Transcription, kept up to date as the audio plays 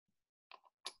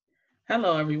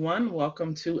Hello, everyone.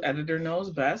 Welcome to Editor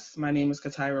Knows Best. My name is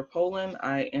Katira Poland.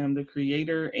 I am the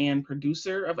creator and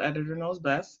producer of Editor Knows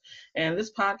Best. And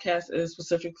this podcast is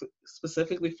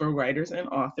specifically for writers and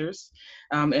authors.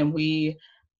 And we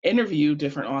interview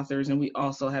different authors, and we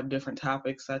also have different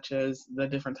topics such as the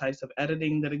different types of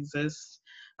editing that exist,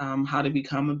 how to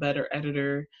become a better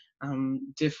editor,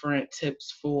 different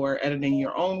tips for editing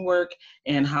your own work,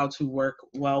 and how to work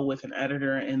well with an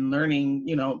editor and learning,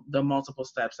 the multiple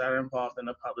steps that are involved in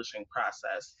the publishing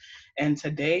process. And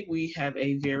today we have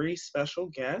a very special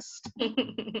guest.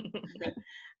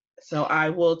 So I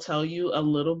will tell you a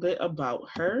little bit about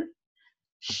her.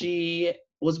 She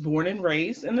was born and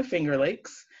raised in the Finger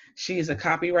Lakes. She is a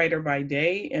copywriter by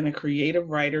day and a creative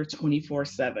writer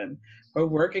 24/7. Her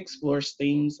work explores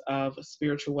themes of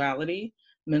spirituality,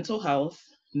 mental health,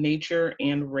 nature,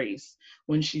 and race.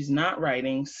 When she's not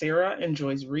writing, Sarah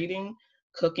enjoys reading,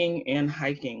 cooking, and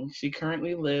hiking. She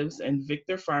currently lives in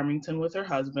Victor Farmington with her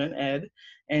husband, Ed,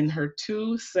 and her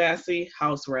two sassy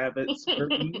house rabbits,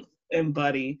 Burpees and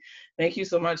Buddy. Thank you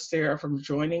so much, Sarah, for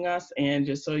joining us. And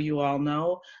just so you all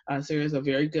know, Sarah is a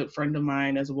very good friend of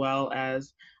mine as well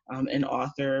as an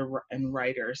author and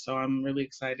writer. So I'm really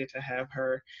excited to have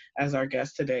her as our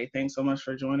guest today. Thanks so much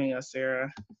for joining us,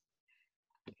 Sarah.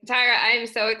 Tyra, I'm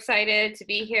so excited to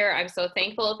be here. I'm so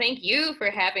thankful. Thank you for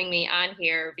having me on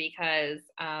here because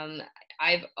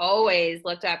I've always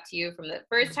looked up to you from the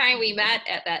first time we met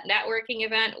at that networking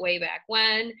event way back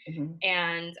when. Mm-hmm.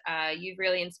 And you've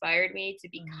really inspired me to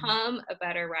become a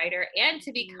better writer and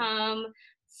to become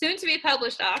soon to be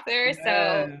published author. Yes.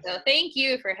 So thank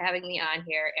you for having me on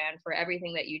here and for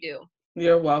everything that you do.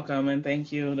 You're welcome, and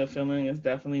thank you. The feeling is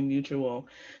definitely mutual.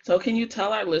 So can you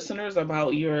tell our listeners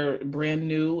about your brand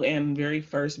new and very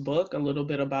first book, a little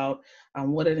bit about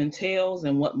what it entails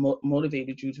and what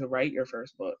motivated you to write your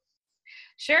first book?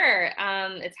 Sure.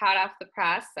 It's hot off the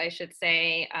press, I should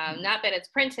say. Not that it's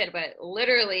printed, but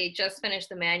literally just finished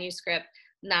the manuscript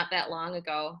not that long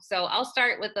ago. So I'll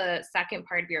start with the second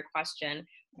part of your question.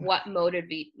 What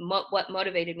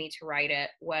motivated me to write it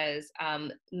was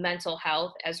mental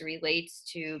health as it relates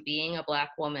to being a Black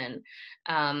woman.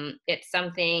 It's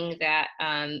something that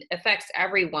affects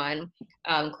everyone,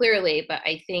 clearly, but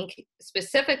I think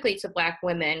specifically to Black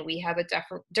women, we have a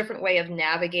different way of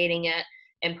navigating it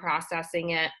and processing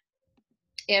it.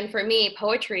 And for me,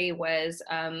 poetry was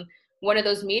one of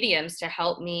those mediums to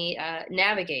help me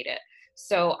navigate it.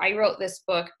 So I wrote this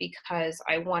book because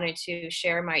I wanted to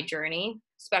share my journey,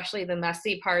 especially the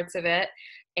messy parts of it,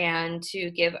 and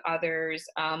to give others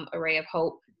a ray of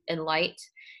hope and light.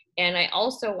 And I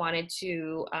also wanted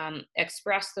to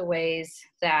express the ways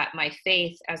that my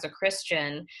faith as a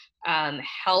Christian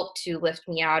helped to lift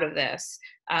me out of this.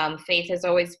 Faith has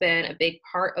always been a big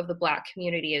part of the Black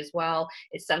community as well.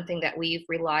 It's something that we've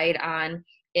relied on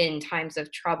in times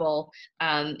of trouble,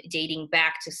 dating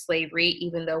back to slavery,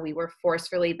 even though we were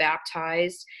forcefully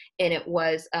baptized, and it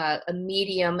was a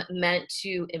medium meant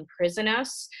to imprison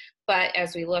us. But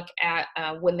as we look at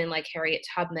women like Harriet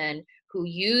Tubman, who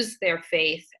used their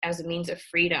faith as a means of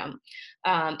freedom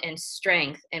and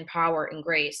strength and power and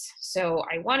grace. So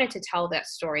I wanted to tell that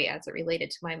story as it related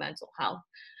to my mental health.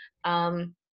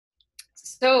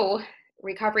 So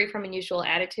Recovery from Unusual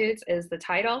Attitudes is the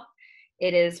title.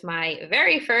 It is my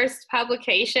very first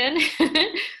publication.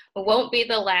 Won't be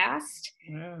the last.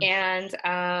 Yes. And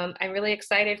I'm really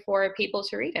excited for people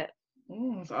to read it.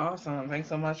 That's awesome. Thanks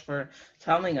so much for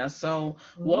telling us. So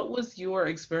what was your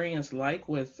experience like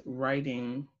with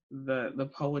writing the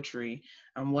poetry?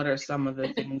 What are some of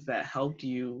the things that helped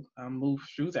you move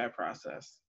through that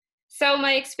process? So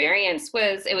my experience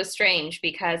was strange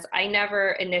because I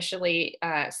never initially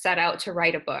set out to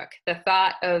write a book. The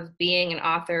thought of being an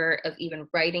author, of even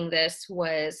writing this,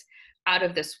 was out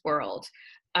of this world.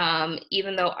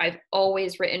 Even though I've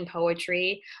always written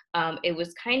poetry, it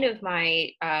was kind of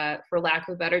my, for lack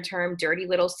of a better term, dirty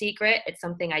little secret. It's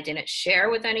something I didn't share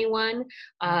with anyone.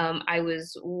 I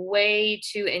was way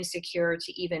too insecure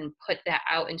to even put that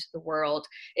out into the world.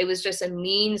 It was just a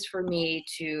means for me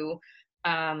to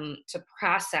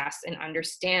process and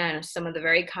understand some of the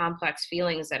very complex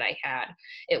feelings that I had.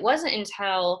 It wasn't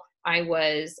until I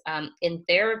was in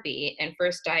therapy and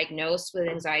first diagnosed with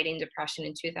anxiety and depression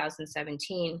in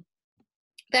 2017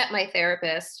 that my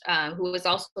therapist, who was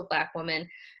also a Black woman,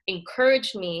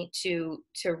 encouraged me to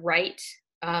write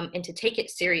and to take it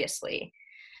seriously.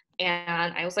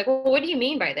 And I was like, well, what do you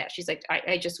mean by that? She's like,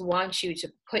 I just want you to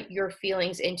put your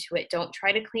feelings into it. Don't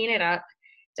try to clean it up.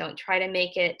 Don't try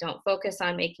to don't focus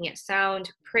on making it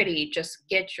sound pretty. Just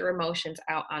get your emotions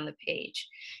out on the page.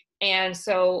 And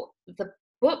so the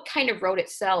book kind of wrote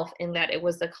itself in that it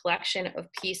was a collection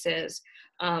of pieces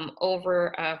over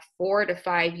a 4 to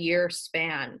 5 year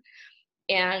span.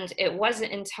 And it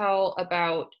wasn't until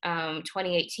about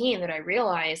 2018 that I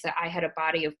realized that I had a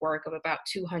body of work of about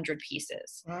 200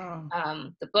 pieces.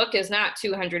 Wow. The book is not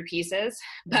 200 pieces,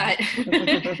 but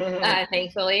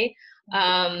thankfully,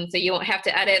 so you won't have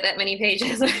to edit that many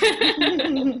pages.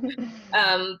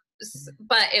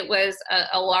 But it was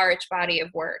a large body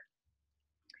of work.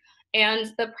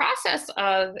 And the process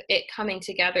of it coming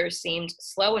together seemed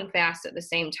slow and fast at the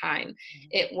same time.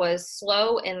 It was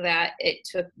slow in that it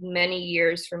took many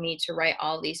years for me to write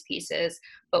all these pieces.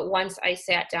 But once I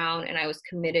sat down and I was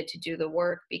committed to do the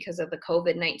work because of the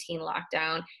COVID-19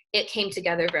 lockdown, it came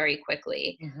together very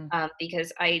quickly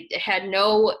because I had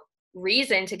no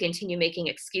reason to continue making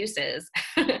excuses.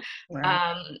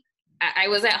 Right. I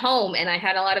was at home and I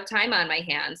had a lot of time on my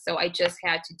hands, so I just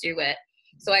had to do it.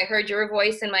 So I heard your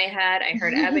voice in my head. I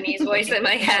heard Ebony's voice in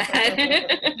my head.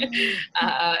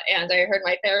 And I heard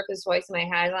my therapist's voice in my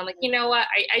head. And I'm like, you know what?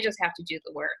 I just have to do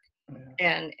the work.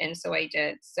 Yeah. And so I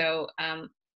did. So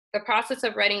the process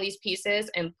of writing these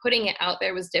pieces and putting it out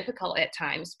there was difficult at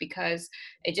times because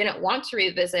I didn't want to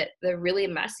revisit the really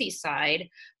messy side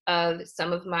of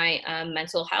some of my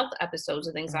mental health episodes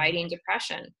of anxiety and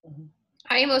depression.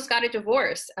 I almost got a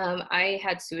divorce. I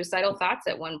had suicidal thoughts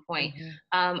at one point.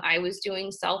 I was doing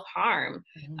self-harm.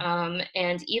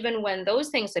 And even when those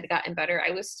things had gotten better,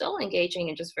 I was still engaging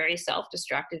in just very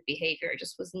self-destructive behavior. I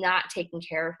just was not taking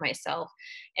care of myself.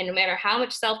 And no matter how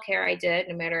much self-care I did,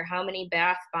 no matter how many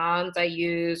bath bombs I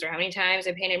used or how many times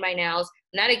I painted my nails,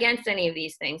 not against any of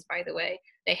these things, by the way,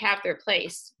 they have their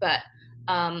place. But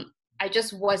I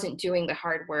just wasn't doing the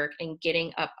hard work and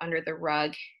getting up under the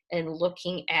rug and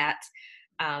looking at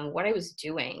what I was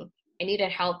doing. I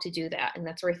needed help to do that. And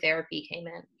that's where therapy came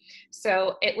in.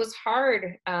 So it was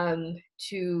hard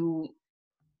to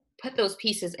put those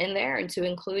pieces in there and to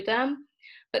include them.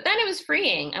 But then it was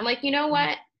freeing. I'm like, you know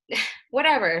what?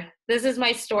 Whatever. This is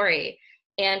my story.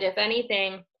 And if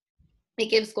anything,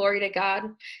 it gives glory to God.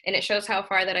 And it shows how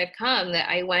far that I've come, that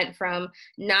I went from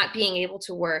not being able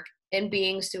to work and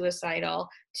being suicidal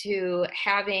to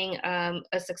having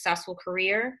a successful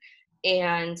career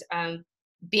and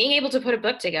being able to put a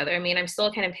book together. I mean, I'm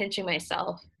still kind of pinching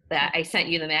myself that I sent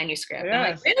you the manuscript.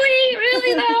 Yes. I'm like,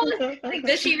 really though? Like,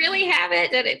 does she really have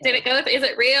it? Did it go? Is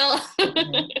it real?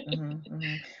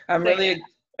 I'm really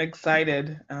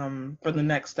excited for the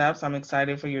next steps. I'm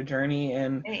excited for your journey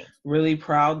and really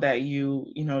proud that you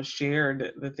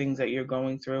shared the things that you're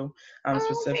going through,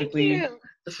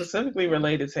 specifically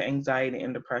related to anxiety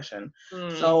and depression.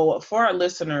 So for our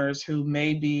listeners who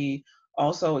may be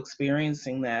also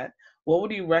experiencing that, what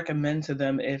would you recommend to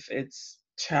them if it's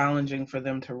challenging for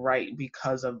them to write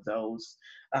because of those,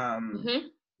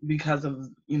 because of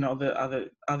the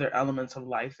other elements of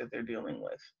life that they're dealing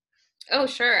with? Oh,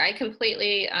 sure. I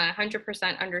completely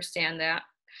 100% understand that.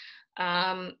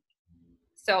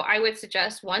 So I would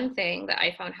suggest one thing that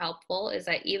I found helpful is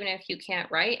that even if you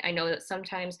can't write, I know that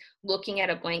sometimes looking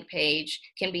at a blank page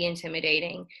can be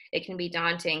intimidating. It can be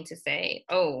daunting to say,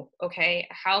 oh, okay,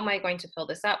 how am I going to fill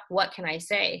this up? What can I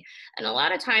say? And a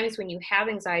lot of times when you have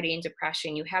anxiety and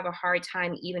depression, you have a hard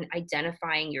time even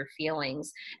identifying your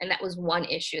feelings. And that was one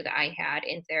issue that I had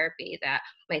in therapy that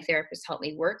my therapist helped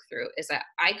me work through, is that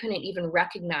I couldn't even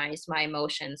recognize my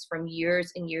emotions from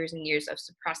years and years and years of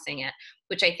suppressing it,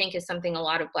 which I think is something a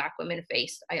lot of Black women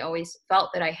face. I always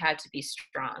felt that I had to be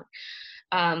strong.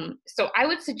 So I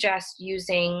would suggest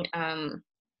using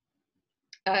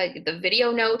the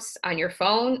video notes on your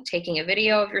phone, taking a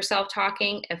video of yourself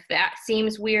talking. If that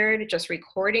seems weird, just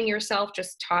recording yourself,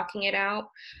 just talking it out.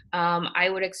 I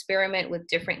would experiment with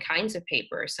different kinds of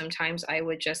paper. Sometimes I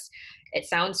would just, it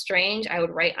sounds strange, I would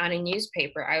write on a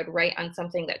newspaper. I would write on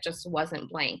something that just wasn't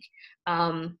blank.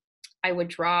 I would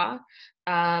draw,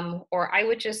 or I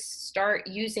would just start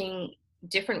using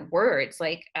different words,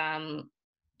 like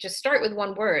just start with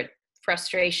one word: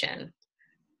 frustration,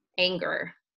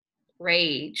 anger,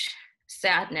 rage,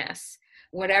 sadness,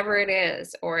 whatever it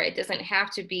is. Or it doesn't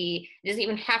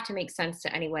even have to make sense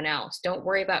to anyone else. Don't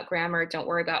worry about grammar, don't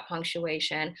worry about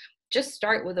punctuation. Just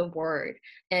start with a word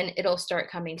and it'll start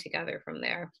coming together from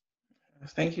there.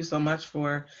 Thank you so much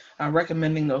for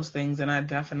recommending those things. And I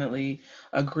definitely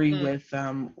agree with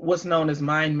what's known as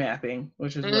mind mapping,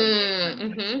 which is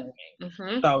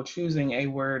what So choosing a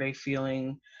word, a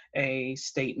feeling, a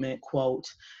statement, quote,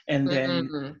 and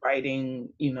then writing,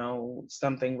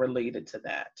 something related to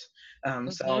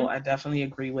that. So I definitely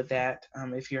agree with that.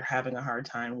 If you're having a hard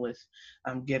time with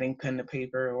getting pen to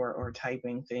paper or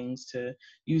typing things, to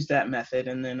use that method.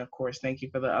 And then, of course, thank you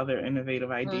for the other innovative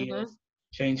ideas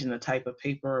changing the type of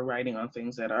paper or writing on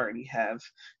things that already have,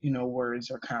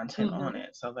 words or content on Mhm.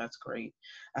 it. So that's great.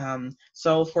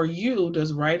 So for you,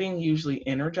 does writing usually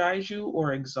energize you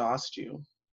or exhaust you?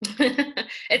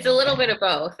 It's a little bit of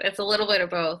both. It's a little bit of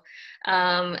both.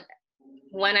 Um,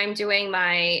 when I'm doing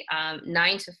my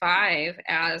 9 to 5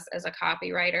 as a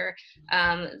copywriter,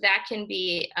 that can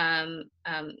be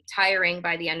tiring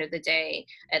by the end of the day.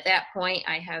 At that point,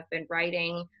 I have been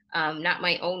writing not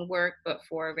my own work, but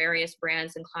for various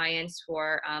brands and clients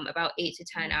for about 8 to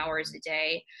 10 hours a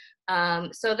day.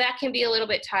 So that can be a little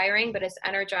bit tiring, but it's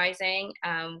energizing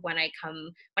when I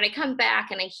come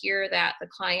back and I hear that the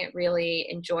client really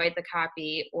enjoyed the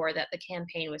copy or that the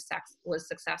campaign was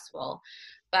successful.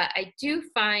 But I do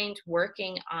find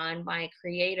working on my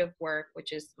creative work,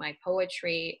 which is my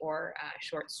poetry or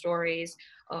short stories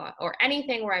or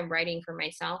anything where I'm writing for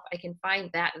myself, I can find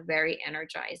that very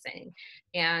energizing.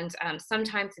 And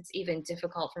sometimes it's even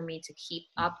difficult for me to keep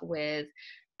up with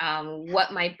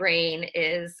what my brain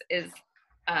is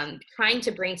trying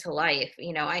to bring to life.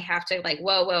 I have to like,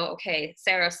 whoa, okay,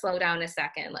 Sarah, slow down a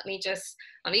second. Let me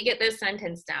get this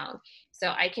sentence down.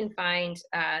 So I can find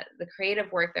the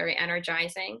creative work very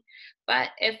energizing. But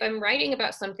if I'm writing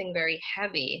about something very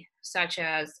heavy, such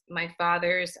as my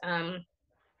father's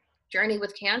journey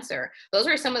with cancer. Those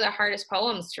are some of the hardest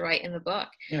poems to write in the book.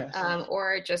 Yes.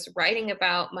 Or just writing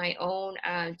about my own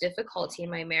difficulty in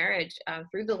my marriage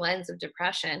through the lens of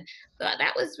depression.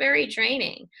 That was very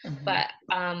draining. Mhm. But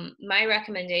my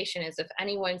recommendation is if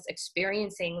anyone's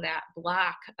experiencing that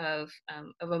block of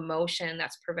emotion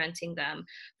that's preventing them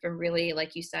from really,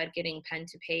 like you said, getting pen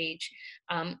to page,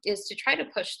 is to try to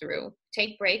push through,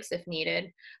 take breaks if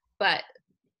needed. But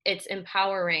it's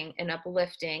empowering and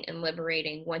uplifting and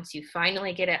liberating once you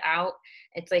finally get it out.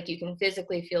 It's like you can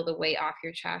physically feel the weight off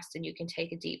your chest and you can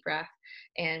take a deep breath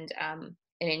and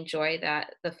enjoy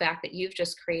that the fact that you've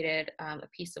just created a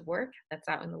piece of work that's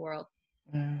out in the world.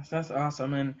 Yes, that's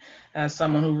awesome. And as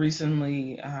someone who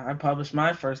recently, I published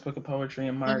my first book of poetry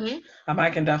in March, Hmm.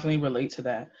 I can definitely relate to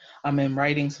that. In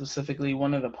writing specifically,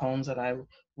 one of the poems that I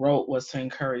wrote was to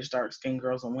encourage dark-skinned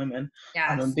girls and women.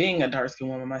 And Yes. being a dark-skinned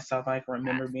woman myself, I can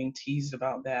remember Yes. being teased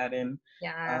about that, and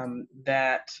Yes.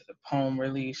 that poem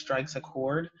really strikes a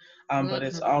chord. But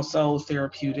it's Hmm. also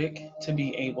therapeutic to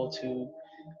be able to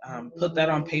put that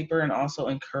on paper and also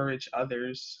encourage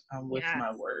others with Yes.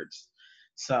 my words.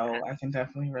 So I can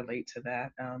definitely relate to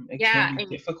that. It can Yeah. be And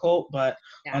difficult, but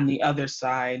on yeah. the other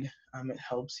side, it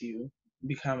helps you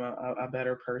become a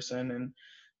better person, and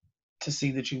to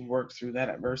see that you worked through that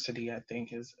adversity, I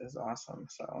think is awesome.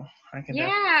 So I can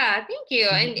definitely. Yeah, thank you.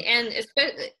 And Mhm.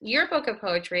 and your book of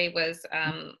poetry was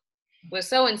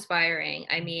so inspiring.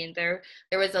 I mean, there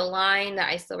was a line that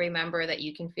I still remember that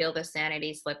you can feel the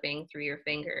sanity slipping through your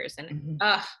fingers, and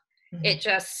Mhm. it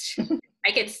just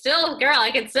I could still, girl,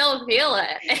 I could still feel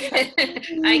it.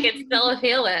 I could still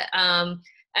feel it.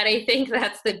 And I think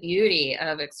that's the beauty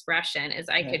of expression is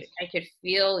Yes. I could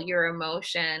feel your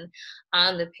emotion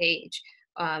on the page.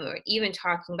 Or even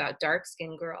talking about dark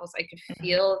skinned girls, I could Mhm.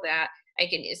 feel that. I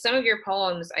can some of your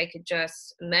poems. I could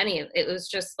just many of it was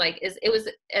just like it was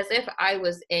as if I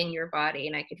was in your body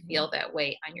and I could feel that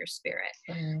weight on your spirit.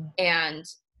 Mhm. And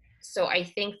so I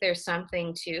think there's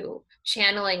something to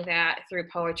channeling that through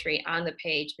poetry on the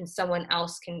page and someone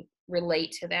else can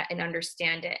relate to that and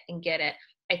understand it and get it.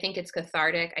 I think it's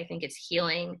cathartic. I think it's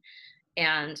healing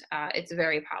and it's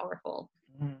very powerful.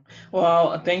 Mhm.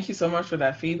 Well, thank you so much for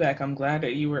that feedback. I'm glad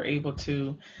that you were able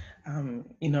to, get I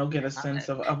a love sense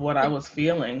of what I it. was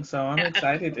feeling. So I'm Yeah.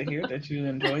 excited to hear that you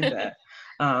enjoyed that,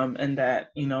 and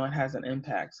that, it has an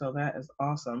impact. So that is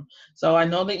awesome. So I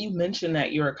know that you mentioned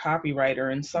that you're a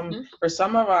copywriter, and Mhm. for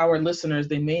some of our listeners,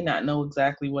 they may not know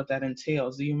exactly what that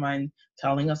entails. Do you mind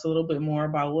telling us a little bit more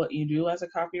about what you do as a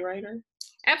copywriter?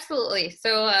 Absolutely.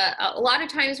 So a lot of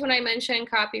times when I mention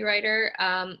copywriter,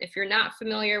 if you're not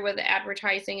familiar with the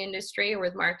advertising industry or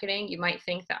with marketing, you might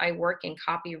think that I work in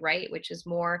copyright, which is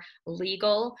more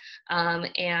legal.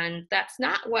 And that's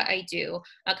not what I do.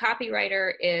 A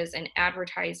copywriter is an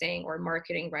advertising or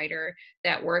marketing writer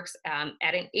that works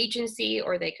at an agency,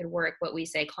 or they could work what we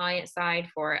say client side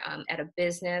for at a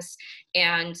business.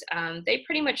 And they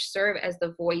pretty much serve as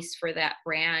the voice for that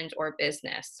brand or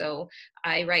business. So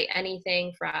I write anything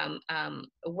from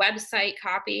a website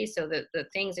copy, so the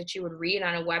things that you would read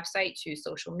on a website, to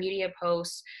social media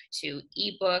posts, to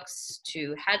ebooks,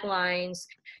 to headlines,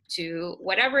 to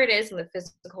whatever it is in the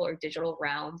physical or digital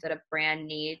realm that a brand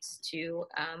needs to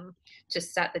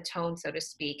set the tone, so to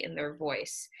speak, in their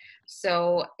voice.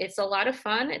 So it's a lot of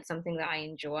fun. It's something that I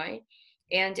enjoy.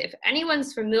 And if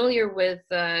anyone's familiar with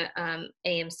the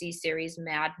AMC series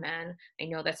Mad Men, I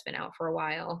know that's been out for a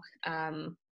while.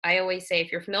 I always say,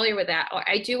 if you're familiar with that,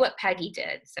 I do what Peggy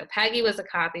did. So Peggy was a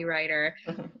copywriter,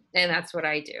 and that's what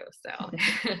I do. So,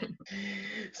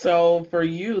 So for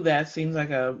you, that seems like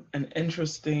an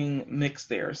interesting mix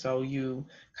there. So you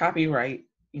copyright,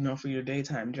 for your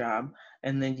daytime job,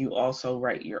 and then you also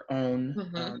write your own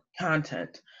mhm.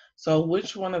 content. So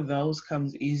which one of those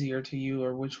comes easier to you,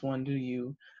 or which one do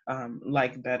you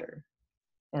like better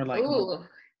or like Ooh, more?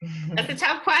 that's a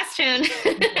tough question.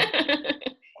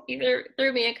 You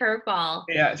threw me a curveball.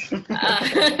 Yes.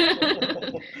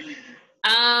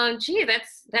 Uh, gee,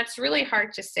 that's really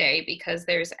hard to say because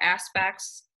there's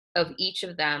aspects of each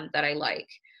of them that I like.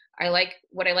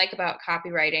 What I like about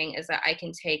copywriting is that I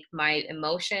can take my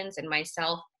emotions and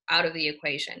myself out of the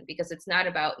equation because it's not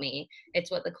about me.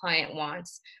 It's what the client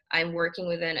wants. I'm working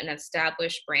within an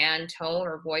established brand tone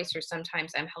or voice, or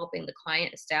sometimes I'm helping the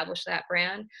client establish that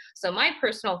brand. So my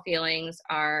personal feelings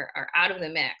are out of the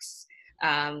mix.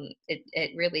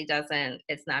 It really doesn't,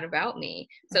 it's not about me.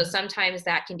 So sometimes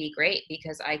that can be great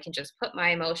because I can just put my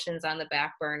emotions on the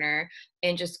back burner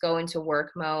and just go into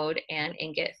work mode and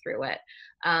get through it.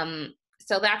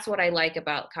 So that's what I like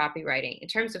about copywriting. In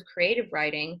terms of creative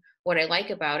writing, what I like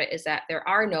about it is that there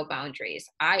are no boundaries.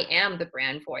 I am the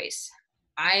brand voice.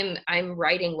 I'm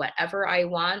writing whatever I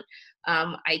want.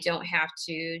 I don't have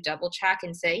to double check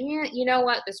and say, yeah, you know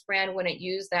what, this brand wouldn't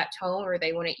use that tone or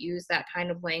they wouldn't use that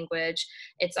kind of language.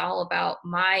 It's all about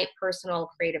my personal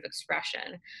creative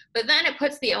expression. But then it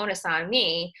puts the onus on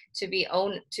me to be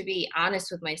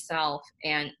honest with myself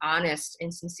and honest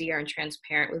and sincere and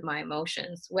transparent with my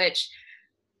emotions, which,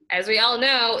 as we all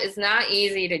know, is not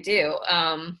easy to do.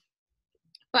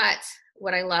 But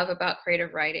what I love about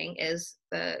creative writing is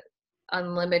the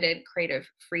unlimited creative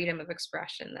freedom of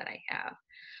expression that I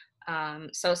have.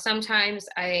 So sometimes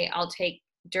I'll take,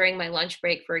 during my lunch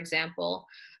break, for example,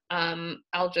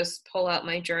 I'll just pull out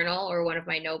my journal or one of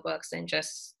my notebooks and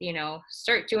just,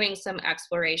 start doing some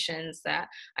explorations that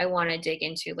I want to dig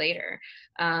into later.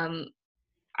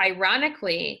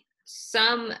 Ironically,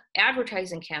 some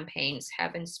advertising campaigns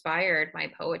have inspired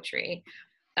my poetry.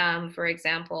 For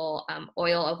example,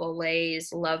 Oil of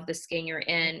Olay's Love the Skin You're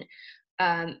In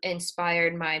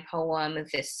inspired my poem,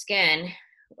 This Skin,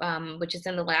 which is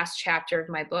in the last chapter of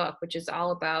my book, which is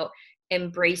all about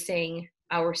embracing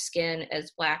our skin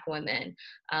as Black women.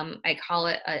 I call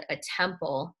it a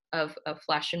temple of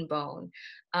flesh and bone.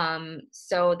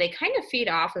 So they kind of feed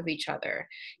off of each other.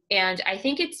 And I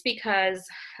think it's because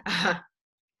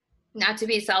not to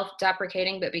be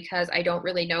self-deprecating, but because I don't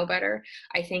really know better.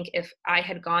 I think if I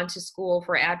had gone to school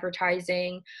for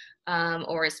advertising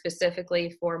or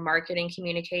specifically for marketing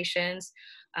communications,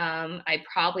 I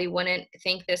probably wouldn't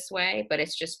think this way, but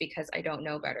it's just because I don't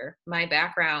know better. My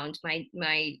background,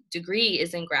 my degree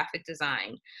is in graphic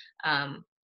design.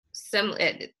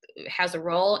 It has a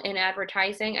role in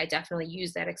advertising. I definitely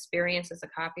use that experience as a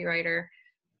copywriter,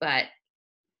 but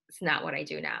it's not what I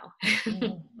do now.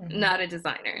 Not a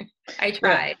designer. I Yeah.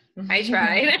 tried. I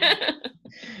tried.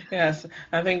 Yes,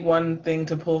 I think one thing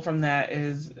to pull from that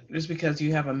is just because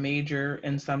you have a major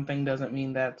in something doesn't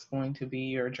mean that's going to be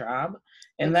your job,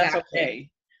 and that's Exactly. okay.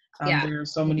 Yeah. There are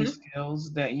so many Hmm.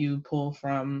 skills that you pull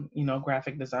from,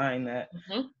 graphic design that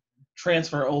Hmm.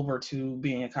 transfer over to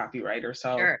being a copywriter.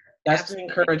 So Sure. that's to Absolutely.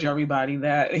 encourage everybody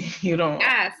that Yes. you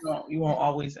won't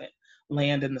always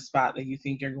land in the spot that you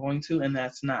think you're going to, and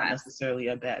that's not Yes. necessarily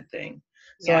a bad thing.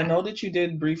 So I Yes. know that you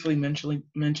did briefly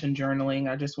mention journaling.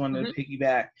 I just wanted Hmm. to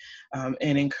piggyback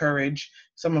and encourage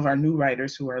some of our new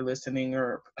writers who are listening,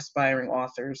 or aspiring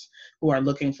authors who are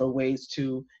looking for ways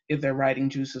to get their writing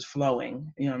juices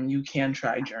flowing. You can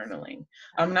try journaling.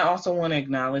 And I also want to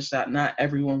acknowledge that not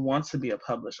everyone wants to be a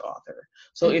published author.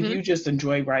 So if Hmm. you just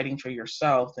enjoy writing for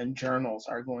yourself, then journals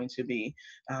are going to be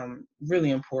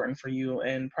really important for you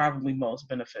and probably most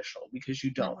beneficial because you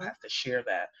don't Hmm. have to share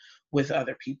that with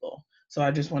other people. So I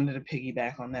just wanted to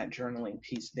piggyback on that journaling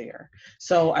piece there.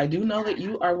 So I do know that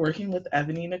you are working with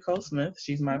Ebony Nicole Smith.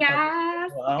 She's my publisher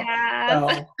as Yes.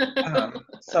 well. Yes.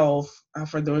 So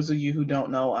for those of you who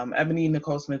don't know, Ebony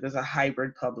Nicole Smith is a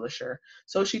hybrid publisher.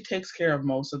 So she takes care of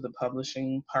most of the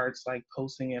publishing parts, like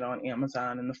posting it on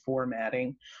Amazon and the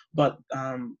formatting. But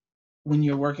when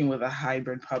you're working with a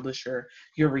hybrid publisher,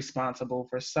 you're responsible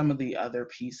for some of the other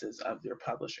pieces of your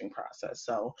publishing process.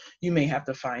 So you may have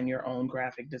to find your own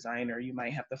graphic designer, you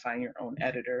might have to find your own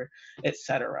editor,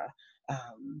 etc.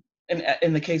 And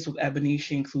in the case with Ebony,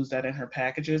 she includes that in her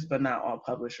packages, but not all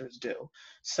publishers do.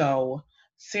 So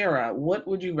Sarah, what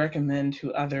would you recommend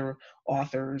to other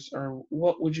authors, or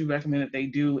what would you recommend that they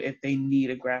do if they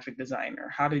need a graphic designer?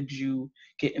 How did you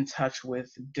get in touch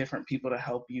with different people to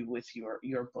help you with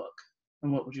your book?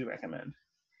 And what would you recommend?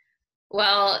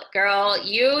 Well, girl,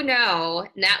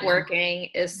 networking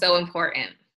is so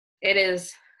important. It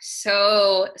is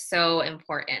so, so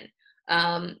important.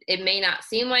 It may not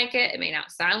seem like it may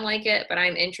not sound like it, but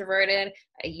I'm introverted.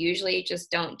 I usually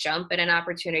just don't jump at an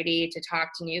opportunity to talk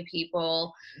to new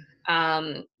people.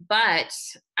 But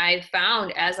I've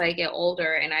found as I get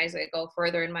older and as I go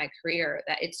further in my career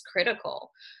that it's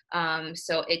critical.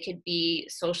 So it could be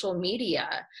social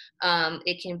media,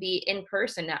 it can be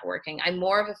in-person networking. I'm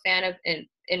more of a fan of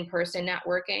in-person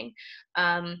networking.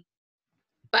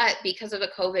 But because of the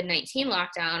COVID-19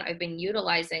 lockdown, I've been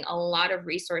utilizing a lot of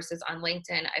resources on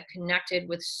LinkedIn. I've connected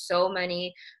with so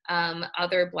many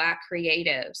other Black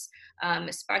creatives,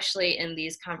 especially in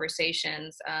these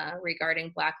conversations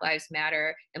regarding Black Lives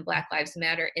Matter and Black Lives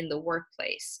Matter in the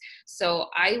workplace. So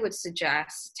I would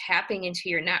suggest tapping into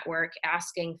your network,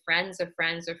 asking friends of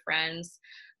friends of friends,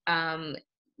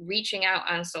 reaching out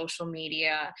on social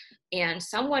media, and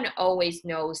someone always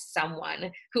knows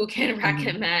someone who can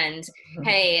recommend,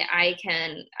 hey, I've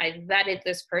vetted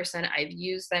this person, I've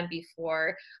used them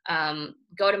before,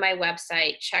 go to my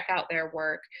website, check out their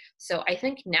work. So I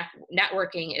think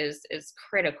networking is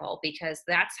critical, because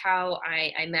that's how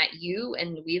I met you,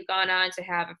 and we've gone on to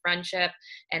have a friendship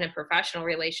and a professional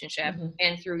relationship. Mm-hmm.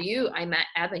 And through you, I met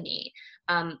Ebony.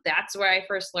 That's where I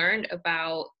first learned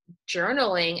about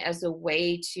journaling as a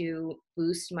way to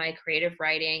boost my creative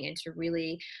writing and to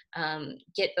really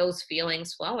get those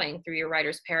feelings flowing through your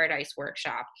Writer's Paradise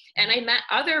workshop. And I met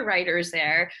other writers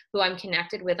there who I'm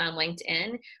connected with on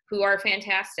LinkedIn who are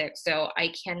fantastic. So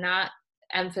I cannot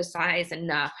emphasize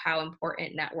enough how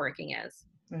important networking is.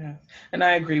 Yeah, and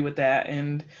I agree with that.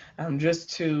 And just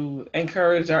to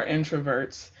encourage our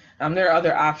introverts, there are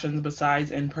other options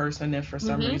besides in person if for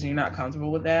some reason you're not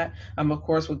comfortable with that. Of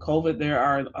course, with COVID, there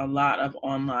are a lot of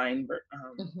online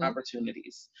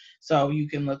opportunities. So you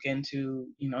can look into,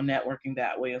 networking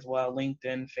that way as well.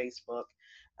 LinkedIn, Facebook,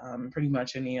 pretty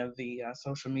much any of the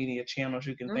social media channels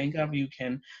you can think of, you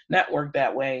can network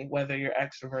that way, whether you're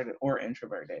extroverted or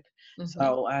introverted.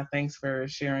 So thanks for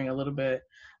sharing a little bit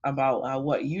about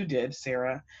what you did,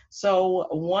 Sarah. So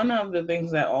one of the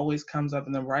things that always comes up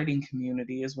in the writing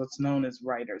community is what's known as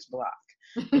writer's block.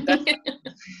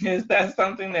 Is that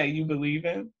something that you believe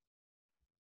in?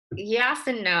 Yes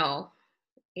and no.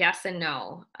 Yes and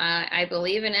no. I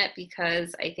believe in it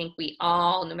because I think we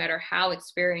all, no matter how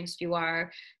experienced you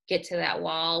are, get to that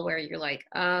wall where you're like,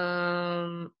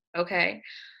 okay.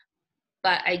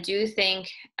 But I do think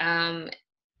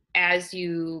as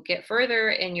you get further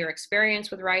in your experience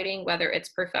with writing, whether it's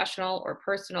professional or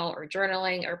personal or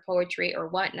journaling or poetry or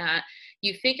whatnot,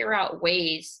 you figure out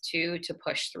ways to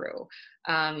push through.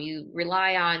 You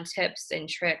rely on tips and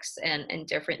tricks and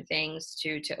different things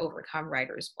to overcome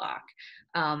writer's block.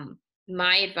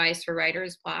 My advice for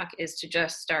writer's block is to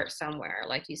just start somewhere,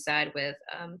 like you said, with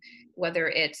whether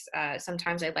it's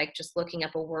sometimes I like just looking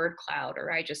up a word cloud, or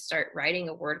I just start writing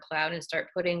a word cloud and start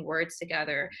putting words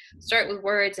together. Start with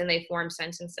words and they form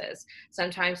sentences.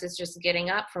 Sometimes it's just getting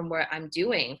up from what I'm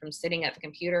doing, from sitting at the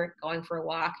computer, going for a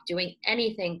walk, doing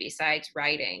anything besides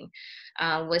writing,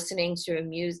 listening to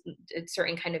a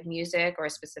certain kind of music or a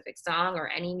specific song or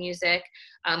any music,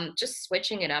 just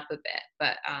switching it up a bit.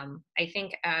 But I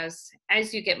think as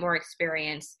you get more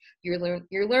experience, you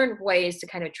learn ways to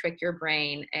kind of trick your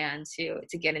brain and to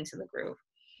get into the groove.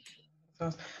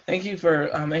 So thank you for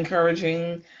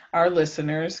encouraging our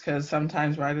listeners, because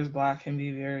sometimes writer's block can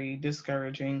be very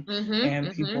discouraging,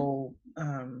 and people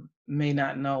may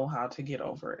not know how to get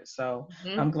over it. So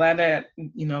I'm glad that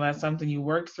that's something you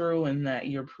worked through, and that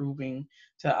you're proving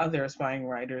to other aspiring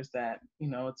writers that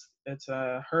it's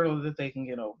a hurdle that they can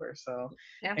get over. So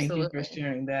Thank you for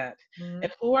sharing that.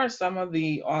 And who are some of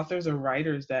the authors or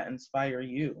writers that inspire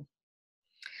you?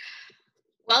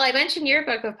 Well, I mentioned your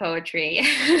book of poetry.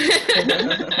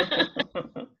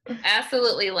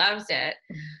 Absolutely loves it.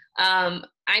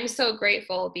 I'm so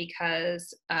grateful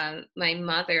because my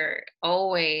mother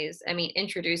always,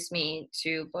 introduced me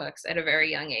to books at a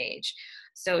very young age.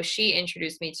 So she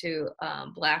introduced me to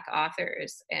Black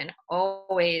authors, and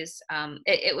always,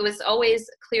 it was always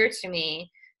clear to me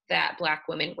that Black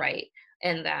women write,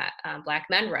 and that Black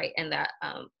men write, and that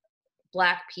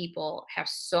Black people have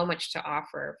so much to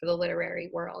offer for the literary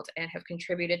world and have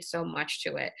contributed so much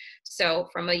to it. So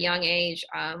from a young age,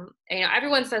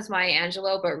 everyone says Maya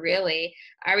Angelou, but really,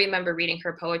 I remember reading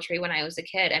her poetry when I was a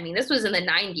kid. I mean, this was in the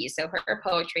 90s, so her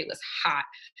poetry was hot.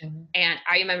 Mm-hmm. And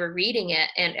I remember reading it.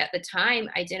 And at the time,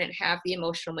 I didn't have the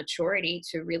emotional maturity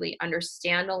to really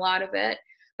understand a lot of it.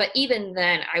 But even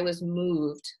then, I was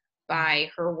moved by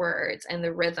her words and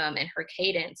the rhythm and her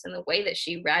cadence and the way that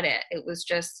she read it. It was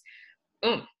just,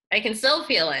 I can still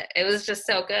feel it. It was just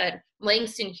so good.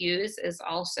 Langston Hughes is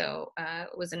also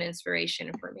was an inspiration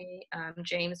for me.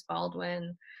 James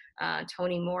Baldwin,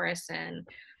 Toni Morrison,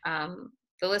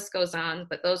 the list goes on,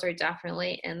 but those are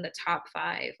definitely in the top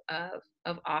 5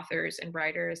 of authors and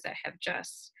writers that have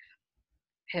just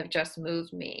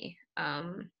moved me.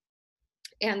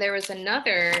 And there was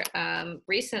another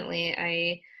recently.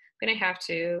 I'm gonna have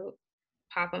to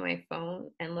pop on my phone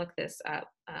and look this up.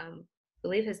 I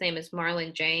believe his name is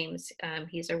Marlon James.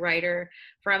 He's a writer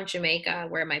from Jamaica,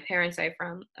 where my parents are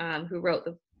from, who wrote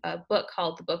a book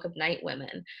called The Book of Night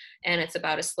Women, and it's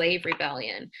about a slave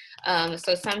rebellion.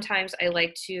 So sometimes I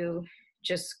like to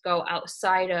just go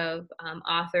outside of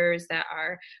authors that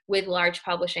are with large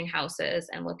publishing houses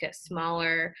and look at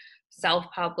smaller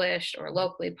self-published or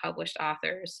locally published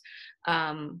authors.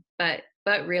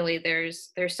 But really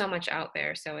there's so much out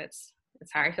there. So it's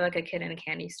hard. I feel like a kid in a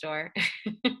candy store.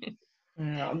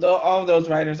 Yeah, though all of those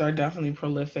writers are definitely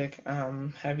prolific,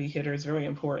 heavy hitters, very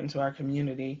important to our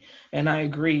community. And I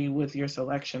agree with your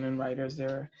selection in writers.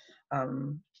 They're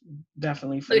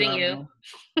definitely Including you.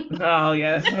 phenomenal. Oh,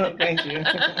 yes. Thank you.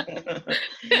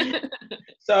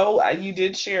 So you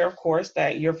did share, of course,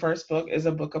 that your first book is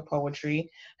a book of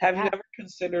poetry. Have you ever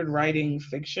considered writing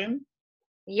fiction?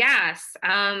 Yes.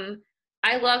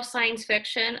 I love science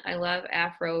fiction. I love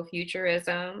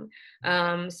Afrofuturism.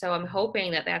 So I'm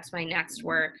hoping that that's my next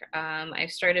work.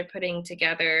 I've started putting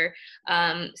together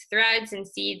threads and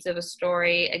seeds of a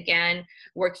story, again,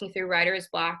 working through writer's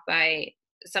block by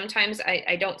sometimes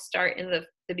I don't start in the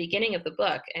beginning of the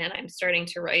book, and I'm starting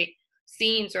to write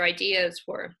scenes or ideas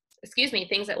for,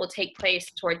 things that will take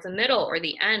place towards the middle or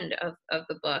the end of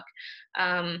the book.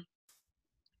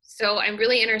 So I'm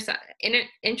really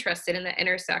interested in the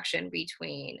intersection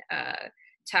between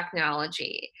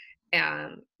technology,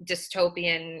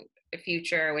 dystopian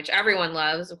future, which everyone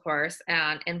loves, of course,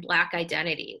 and Black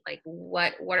identity. Like,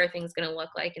 what are things going to look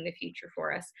like in the future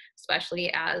for us,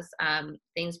 especially as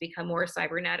things become more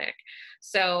cybernetic.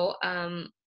 So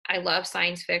I love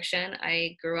science fiction.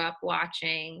 I grew up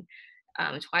watching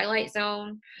Twilight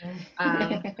Zone.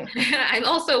 I'm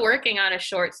also working on a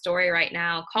short story right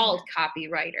now called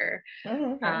Copywriter.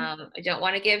 Oh, okay. I don't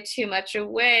want to give too much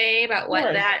away about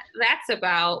what that's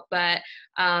about, but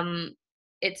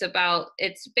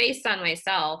it's based on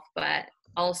myself, but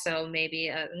also maybe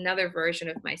another version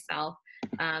of myself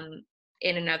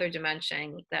in another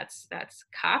dimension that's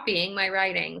copying my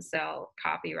writing. So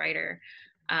Copywriter.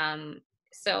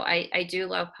 So I do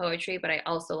love poetry, but I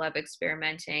also love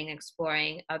experimenting,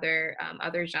 exploring other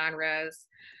genres,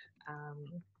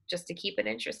 just to keep it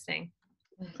interesting.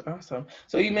 Awesome.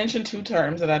 So you mentioned 2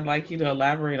 terms that I'd like you to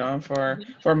elaborate on for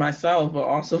myself, but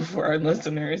also for our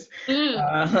listeners: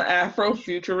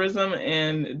 Afrofuturism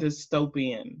and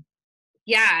dystopian.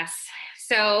 Yes.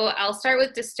 So I'll start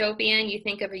with dystopian. You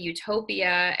think of a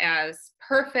utopia as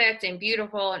perfect and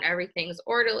beautiful and everything's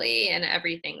orderly and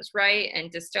everything's right.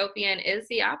 And dystopian is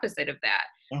the opposite of that.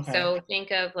 Okay. So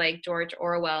think of like George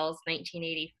Orwell's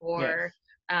 1984,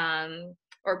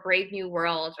 or Brave New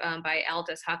World by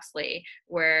Aldous Huxley,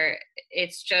 where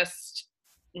it's just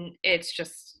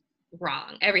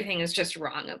wrong. Everything is just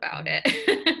wrong about it.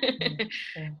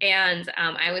 And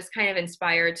I was kind of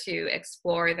inspired to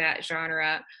explore that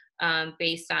genre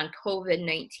based on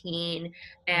COVID-19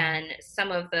 and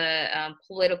some of the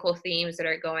political themes that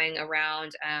are going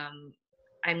around.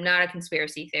 I'm not a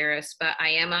conspiracy theorist, but I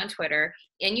am on Twitter,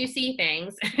 and you see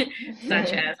things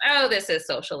such as, oh, this is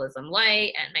socialism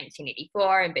light and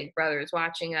 1984 and Big Brother is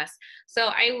watching us. So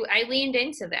I leaned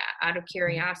into that out of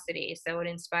curiosity. So it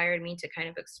inspired me to kind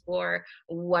of explore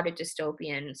what a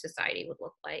dystopian society would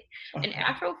look like. And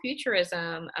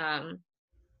Afrofuturism,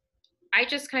 I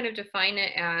just kind of define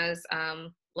it as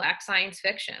Black science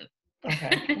fiction.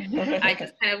 Okay. I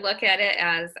just kind of look at it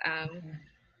as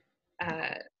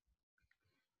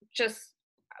just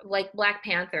like Black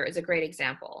Panther is a great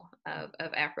example of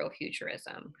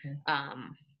Afrofuturism.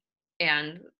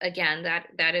 And again,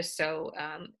 that is so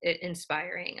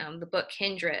inspiring. The book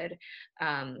Kindred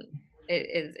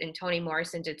is, and Toni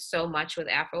Morrison did so much with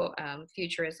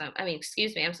Afrofuturism.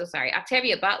 I'm so sorry,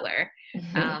 Octavia Butler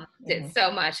did Mhm.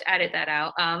 so much. Edit that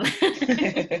out.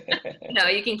 No,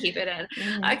 you can keep it in.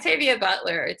 Mhm. Octavia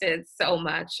Butler did so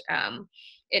much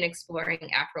in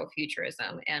exploring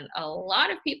Afrofuturism, and a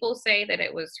lot of people say that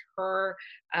it was her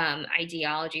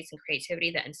ideologies and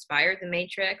creativity that inspired The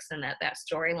Matrix, and that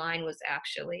storyline was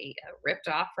actually ripped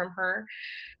off from her.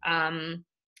 Um,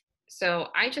 so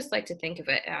I just like to think of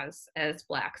it as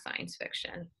Black science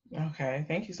fiction. Okay,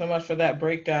 thank you so much for that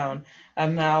breakdown.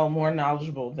 I'm now more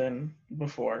knowledgeable than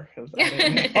before because I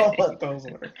didn't know what those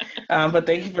were. But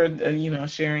thank you for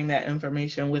sharing that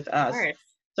information with Of us. course.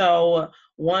 So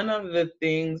one of the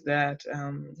things that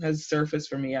has surfaced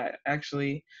for me, I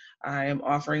am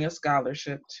offering a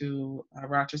scholarship to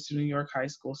Rochester, New York high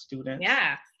school students,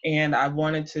 Yeah. and I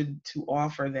wanted to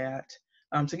offer that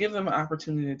to give them an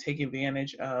opportunity to take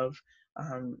advantage of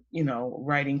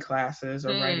writing classes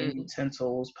or writing Mm,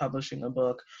 utensils, publishing a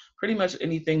book, pretty much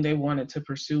anything they wanted to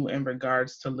pursue in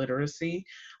regards to literacy.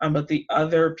 But the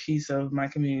other piece of my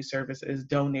community service is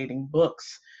donating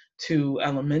books to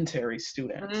elementary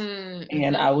students.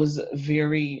 And mhm. I was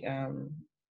very,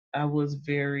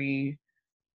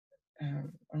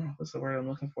 what's the word I'm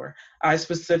looking for? I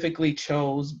specifically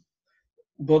chose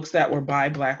books that were by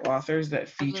Black authors that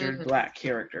featured Mm, Black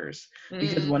characters.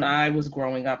 Because when mm, I was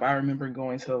growing up, I remember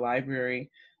going to the library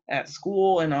at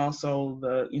school and also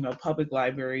the public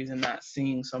libraries and not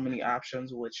seeing so many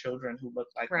options with children who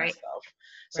looked like right, myself.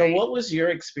 So right. what was your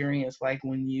experience like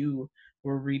when you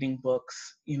were reading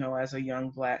books, as a young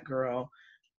Black girl?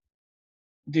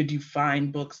 Did you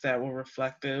find books that were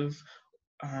reflective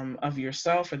of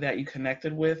yourself or that you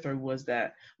connected with, or was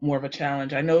that more of a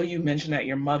challenge? I know you mentioned that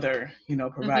your mother, Hmm.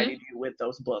 provided you with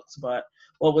those books, but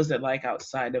what was it like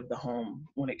outside of the home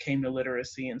when it came to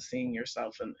literacy and seeing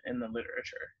yourself in the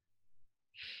literature?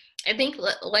 I think,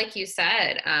 like you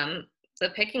said, the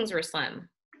pickings were slim.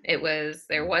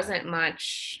 There wasn't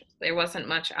much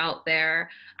out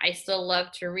there. I still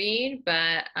love to read,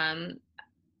 but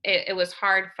it was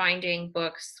hard finding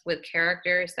books with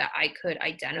characters that I could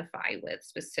identify with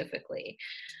specifically.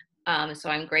 So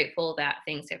I'm grateful that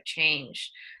things have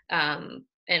changed.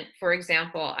 And for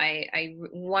example,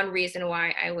 one reason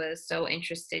why I was so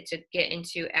interested to get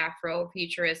into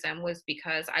Afrofuturism was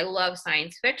because I love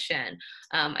science fiction.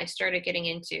 I started getting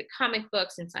into comic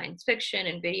books and science fiction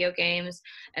and video games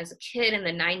as a kid in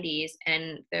the 90s,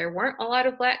 and there weren't a lot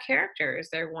of Black characters.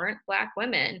 There weren't Black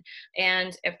women.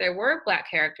 And if there were Black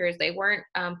characters, they weren't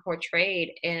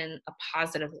portrayed in a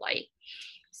positive light.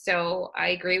 So I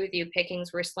agree with you,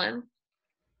 pickings were slim.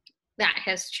 That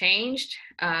has changed,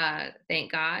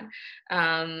 thank God.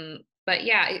 But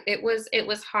yeah, it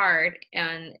was hard,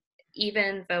 and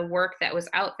even the work that was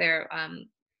out there,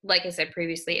 like I said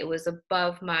previously, it was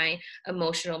above my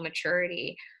emotional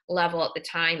maturity level at the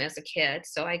time as a kid,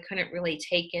 so I couldn't really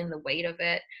take in the weight of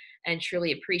it and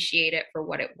truly appreciate it for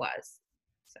what it was.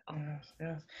 So. Yes,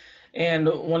 yes. And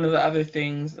one of the other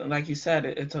things, like you said,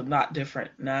 it's a lot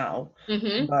different now,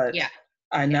 but Yeah.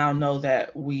 I Yeah. now know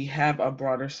that we have a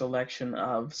broader selection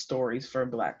of stories for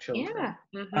Black children.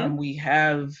 Yeah. Mhm. We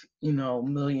have,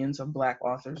 millions of Black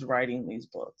authors writing these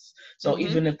books. So Mhm.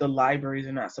 even if the libraries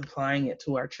are not supplying it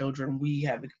to our children, we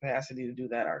have the capacity to do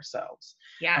that ourselves.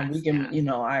 We Yes. can,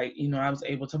 Yeah. I was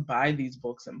able to buy these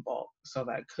books in bulk so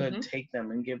that I could Mhm. take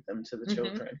them and give them to the Mhm.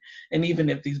 children. And even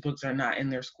if these books are not in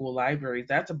their school libraries,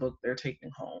 that's a book they're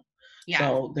taking home. Yes.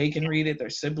 So they can read it, their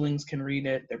siblings can read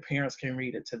it, their parents can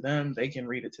read it to them, they can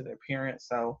read it to their parents.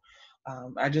 So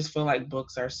I just feel like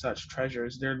books are such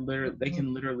treasures. They Mhm.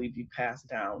 can literally be passed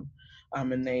down,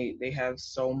 and they have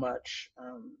so much.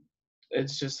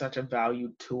 It's just such a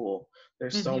valued tool.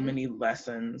 There's so Mhm. many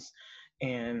lessons,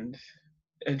 and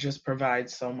it just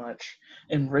provides so much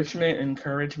enrichment,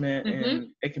 encouragement, Mhm.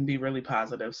 and it can be really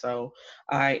positive. So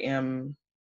I am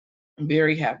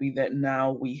very happy that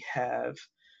now we have,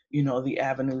 the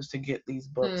avenues to get these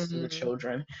books to the Mhm.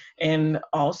 children, and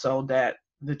also that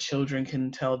the children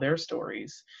can tell their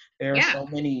stories. There are Yeah. so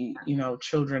many,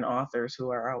 children authors who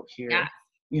are out Yeah.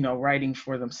 here, writing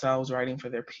for themselves, writing for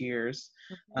their peers.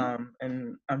 Mhm.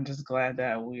 And I'm just glad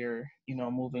that we're,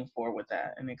 moving forward with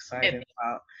that and excited It's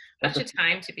about what such the a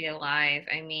time to be alive.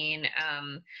 I mean,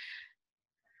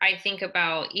 I think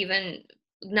about even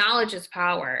knowledge is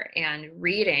power, and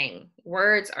reading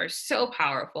words are so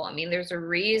powerful. I mean, there's a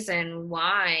reason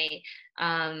why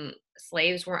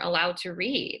slaves weren't allowed to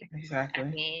read. I exactly.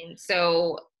 mean,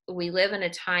 so we live in a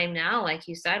time now, like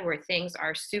you said, where things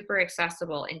are super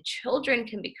accessible and children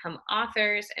can become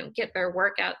authors and get their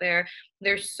work out there.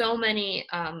 There's so many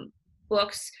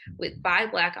books by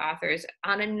Black authors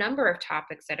on a number of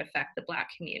topics that affect the Black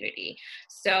community.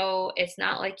 So it's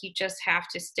not like you just have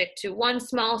to stick to one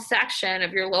small section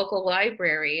of your local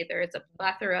library. There's a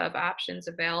plethora of options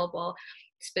available,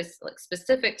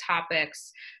 specific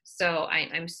topics. So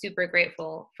I'm super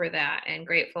grateful for that, and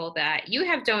grateful that you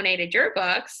have donated your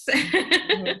books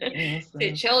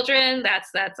to children.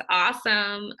 That's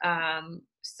awesome.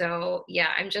 So yeah,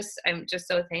 I'm just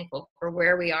so thankful for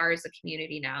where we are as a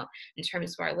community now in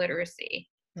terms of our literacy.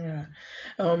 Yeah.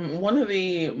 One of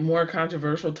the more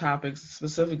controversial topics,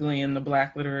 specifically in the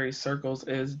Black literary circles,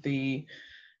 is the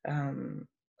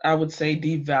I would say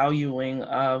devaluing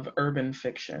of urban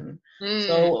fiction.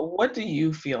 So what do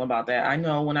you feel about that? I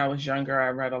know when I was younger, I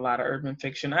read a lot of urban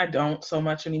fiction. I don't so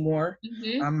much anymore.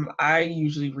 I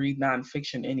usually read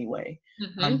nonfiction anyway.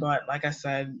 But like I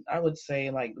said, I would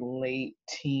say like late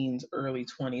teens, early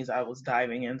 20s, I was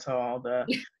diving into all the,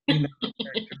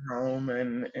 Jerome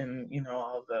and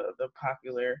all the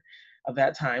popular of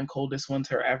that time, Coldest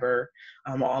Winter Ever,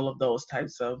 all of those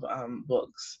types of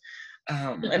books.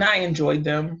 And I enjoyed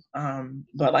them.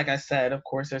 But like I said, of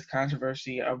course, there's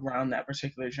controversy around that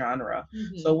particular genre.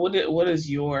 So what is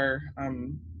your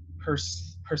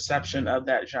perception of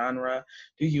that genre?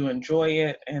 Do you enjoy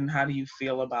it? And how do you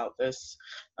feel about this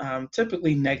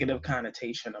typically negative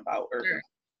connotation about urban? Sure.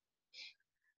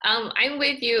 I'm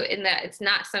with you in that it's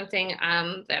not something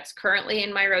that's currently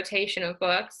in my rotation of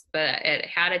books, but it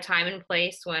had a time and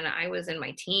place when I was in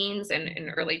my teens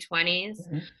and early 20s.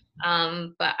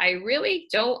 But I really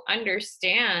don't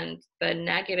understand the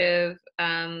negative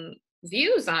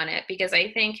views on it, because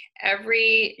I think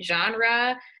every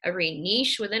genre, every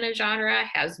niche within a genre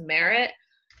has merit.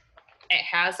 It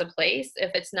has a place.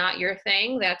 If it's not your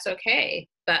thing, that's okay.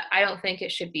 But I don't think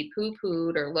it should be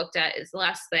poo-pooed or looked at as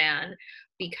less than,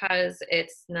 because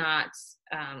it's not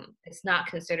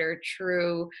considered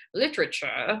true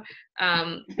literature.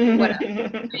 What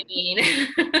I mean,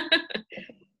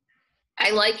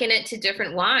 I liken it to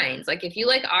different wines. Like if you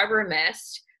like Arbor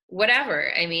Mist,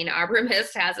 whatever. I mean, Arbor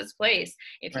Mist has its place.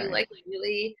 If you like a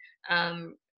really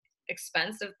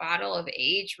expensive bottle of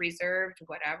age reserved,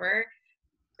 whatever,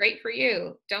 great for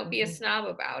you. Don't be a snob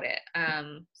about it.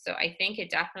 So I think it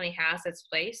definitely has its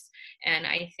place. And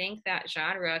I think that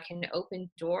genre can open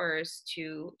doors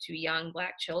to young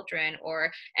Black children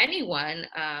or anyone,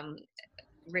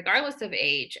 regardless of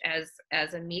age,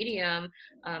 as a medium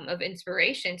of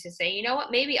inspiration to say, you know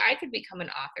what, maybe I could become an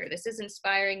author. This is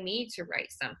inspiring me to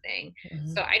write something.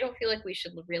 So I don't feel like we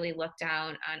should really look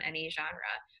down on any genre.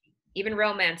 Even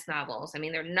romance novels. I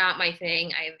mean, they're not my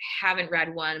thing. I haven't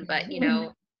read one, but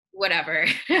whatever.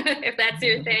 If that's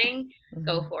your thing,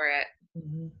 go for it.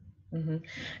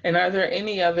 And are there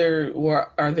any other,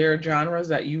 or are there genres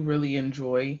that you really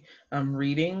enjoy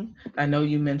reading? I know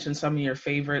you mentioned some of your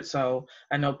favorites, so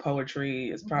I know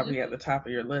poetry is probably at the top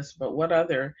of your list, but what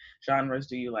other genres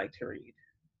do you like to read?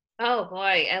 Oh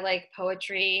boy, I like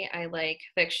poetry, I like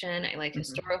fiction, I like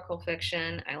historical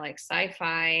fiction, I like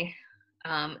sci-fi.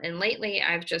 And lately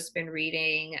I've just been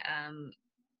reading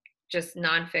just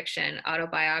nonfiction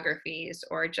autobiographies,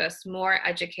 or just more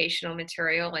educational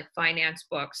material like finance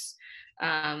books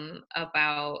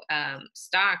about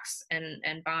stocks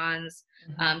and bonds,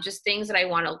 just things that I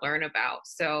want to learn about.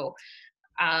 So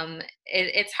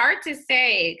it's hard to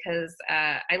say, because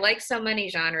I like so many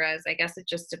genres. I guess it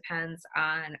just depends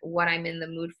on what I'm in the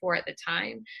mood for at the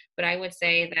time. But I would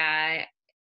say that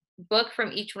book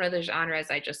from each one of the genres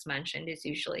I just mentioned is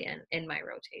usually in my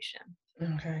rotation.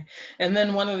 Okay. And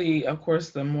then one of the, of course,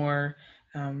 the more,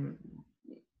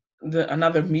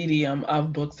 another medium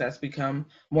of books that's become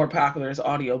more popular is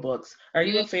audiobooks. Are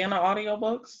you a fan of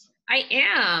audiobooks? I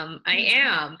am.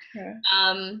 Okay.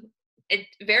 It's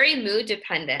very mood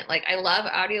dependent. Like I love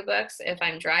audiobooks if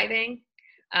I'm driving,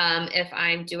 if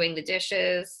I'm doing the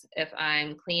dishes, if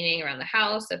I'm cleaning around the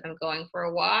house, if I'm going for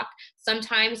a walk.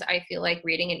 Sometimes I feel like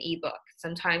reading an ebook.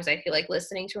 Sometimes I feel like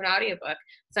listening to an audiobook.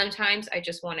 Sometimes I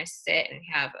just want to sit and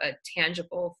have a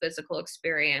tangible physical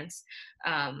experience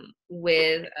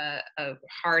with a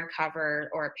hardcover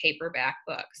or a paperback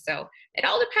book. So it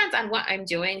all depends on what I'm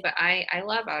doing, but I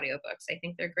love audiobooks. I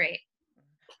think they're great.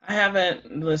 I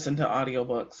haven't listened to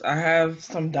audiobooks. I have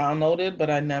some downloaded, but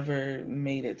I never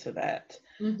made it to that.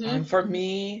 For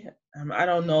me, I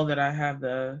don't know that I have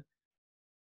the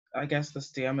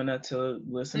stamina to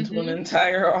listen to an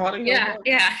entire audiobook.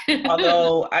 Yeah.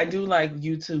 Although I do like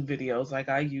YouTube videos. Like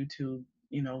I YouTube,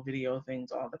 video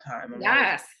things all the time. I'm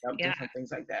always up different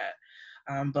things like that.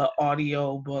 But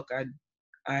audiobook,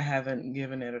 I haven't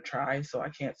given it a try, so I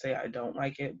can't say I don't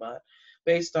like it, but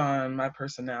based on my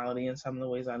personality and some of the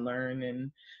ways I learn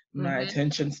and my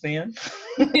attention span.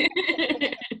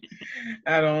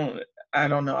 I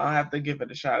don't know. I'll have to give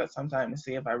it a shot at some time to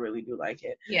see if I really do like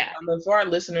it. Yeah. And for our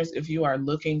listeners, if you are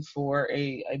looking for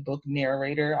a book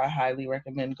narrator, I highly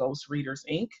recommend Ghost Readers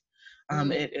Inc.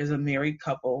 It is a married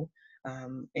couple,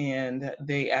 and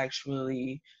they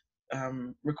actually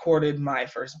recorded my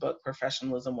first book,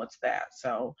 Professionalism, What's That?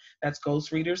 So that's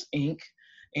Ghost Readers Inc.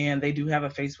 And they do have a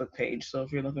Facebook page. So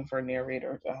if you're looking for a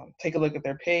narrator, take a look at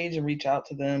their page and reach out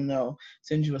to them. They'll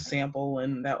send you a sample,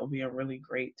 and that will be a really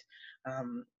great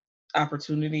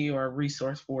opportunity or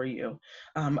resource for you.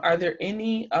 Are there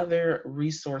any other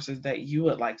resources that you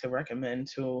would like to recommend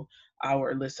to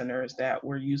our listeners that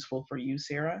were useful for you,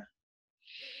 Sarah?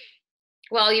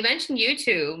 Well, you mentioned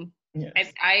YouTube.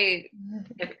 Yes.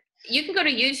 You can go to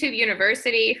YouTube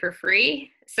University for free.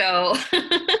 So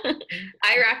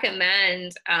I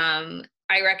recommend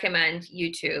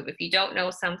YouTube. If you don't know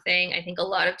something, I think a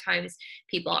lot of times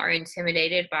people are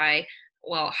intimidated by,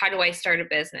 well, how do I start a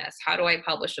business? How do I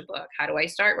publish a book? How do I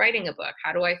start writing a book?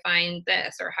 How do I find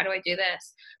this? Or how do I do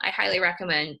this? I highly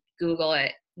recommend Google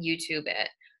it, YouTube it.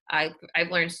 I've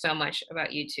learned so much about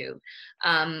YouTube.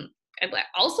 I'd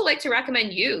also like to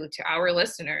recommend you to our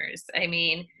listeners. I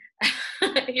mean,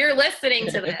 if you're listening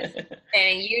to this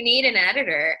and you need an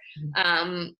editor,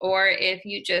 or if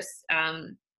you just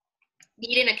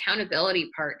need an accountability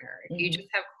partner, if you just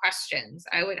have questions,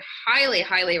 I would highly,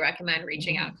 highly recommend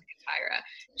reaching out to Katira.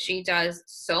 She does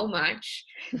so much.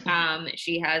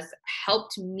 She has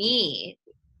helped me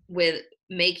with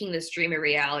making this dream a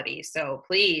reality. So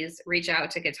please reach out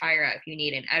to Katira if you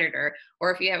need an editor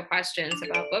or if you have questions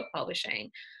about book publishing.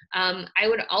 I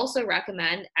would also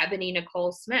recommend Ebony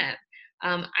Nicole Smith.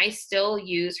 I still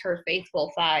use her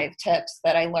Faithful 5 tips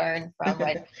that I learned from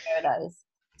Writing Paradise.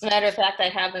 As a matter of fact, I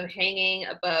have them hanging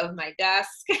above my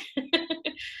desk,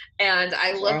 and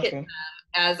I look at them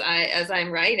as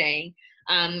I'm writing.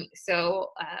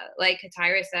 Like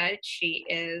Katira said, she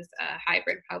is a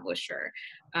hybrid publisher.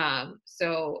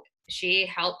 So she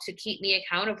helped to keep me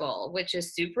accountable, which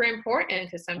is super important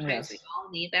because sometimes we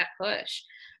all need that push.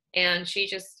 And she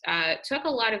just took a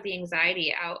lot of the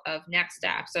anxiety out of next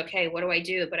steps. Okay, what do I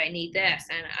do? But I need this,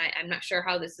 and I'm not sure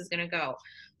how this is going to go.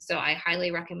 So I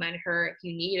highly recommend her if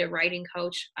you need a writing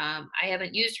coach. I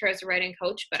haven't used her as a writing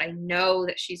coach, but I know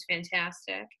that she's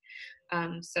fantastic.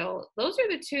 So those are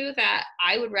the two that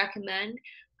I would recommend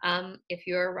if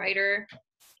you're a writer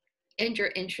and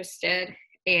you're interested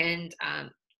in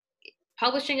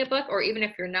publishing a book, or even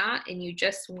if you're not and you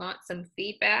just want some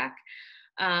feedback.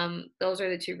 Those are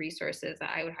the two resources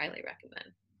that I would highly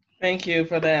recommend. Thank you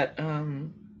for that.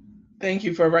 Thank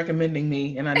you for recommending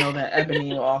me. And I know that Ebony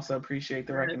will also appreciate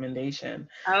the recommendation.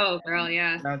 Oh, girl,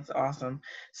 yeah. That's awesome.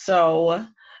 So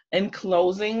in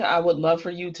closing, I would love for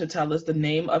you to tell us the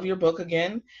name of your book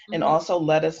again, and also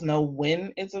let us know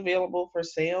when it's available for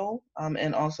sale,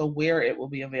 and also where it will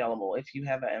be available if you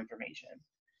have that information.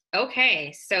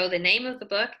 Okay, so the name of the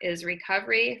book is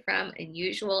Recovery from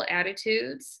Unusual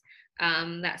Attitudes.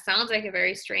 That sounds like a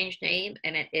very strange name,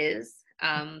 and it is.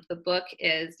 The book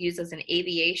uses an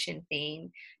aviation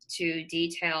theme to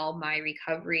detail my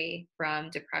recovery from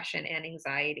depression and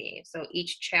anxiety. So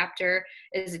each chapter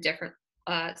is a different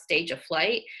stage of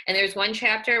flight. And there's one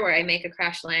chapter where I make a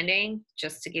crash landing,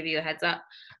 just to give you a heads up.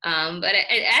 But it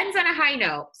ends on a high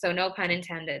note, so no pun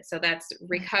intended. So that's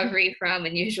Recovery from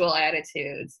Unusual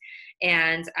Attitudes.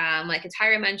 And like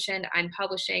Katira mentioned, I'm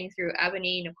publishing through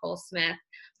Ebony Nicole Smith.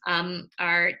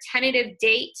 Our tentative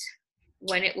date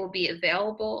when it will be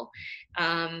available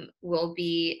will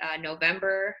be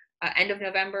end of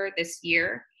November this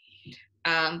year.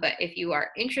 But if you are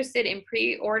interested in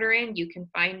pre-ordering, you can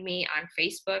find me on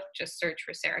Facebook. Just search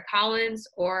for Sarah Collins,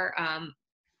 or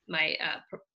my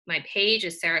page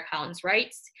is Sarah Collins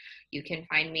Writes. You can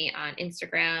find me on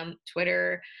Instagram,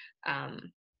 Twitter,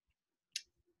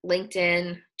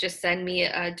 LinkedIn. Just send me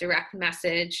a direct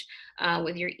message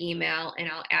with your email and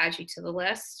I'll add you to the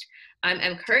list.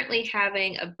 I'm currently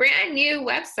having a brand new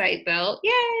website built.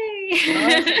 Yay!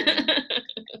 Awesome.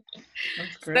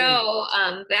 That's great. So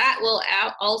that will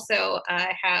also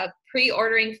have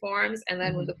pre-ordering forms, and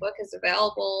then when the book is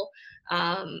available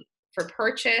for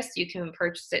purchase, you can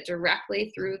purchase it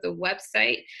directly through the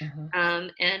website.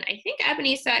 And I think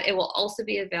Ebony said it will also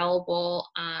be available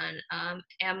on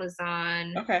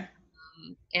Amazon. Okay.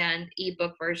 and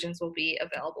ebook versions will be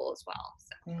available as well.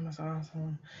 So. Oh, that's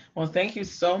awesome. Well, thank you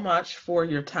so much for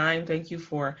your time. Thank you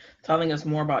for telling us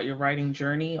more about your writing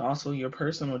journey, also your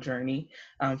personal journey,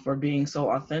 for being so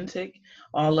authentic.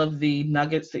 All of the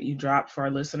nuggets that you dropped for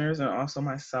our listeners and also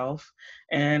myself.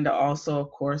 And also, of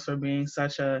course, for being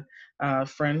such a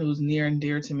friend who's near and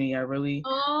dear to me. I really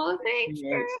Oh, thanks,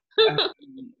 appreciate girl.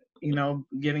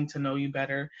 getting to know you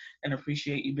better and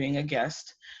appreciate you being a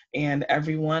guest. And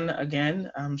everyone,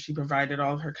 again, she provided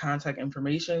all of her contact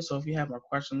information. So if you have more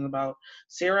questions about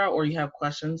Sarah or you have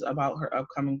questions about her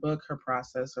upcoming book, her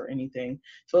process, or anything,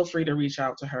 feel free to reach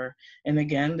out to her. And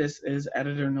again, this is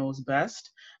Editor Knows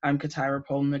Best. I'm Katira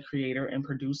Poland, the creator and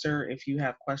producer. If you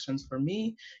have questions for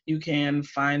me, you can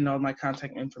find all my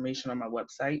contact information on my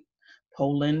website,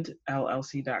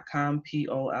 pollandllc.com,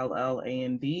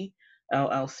 POLLAND.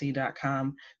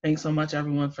 LLC.com. Thanks so much,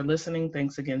 everyone, for listening.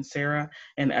 Thanks again, Sarah,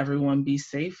 and everyone be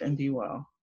safe and be well.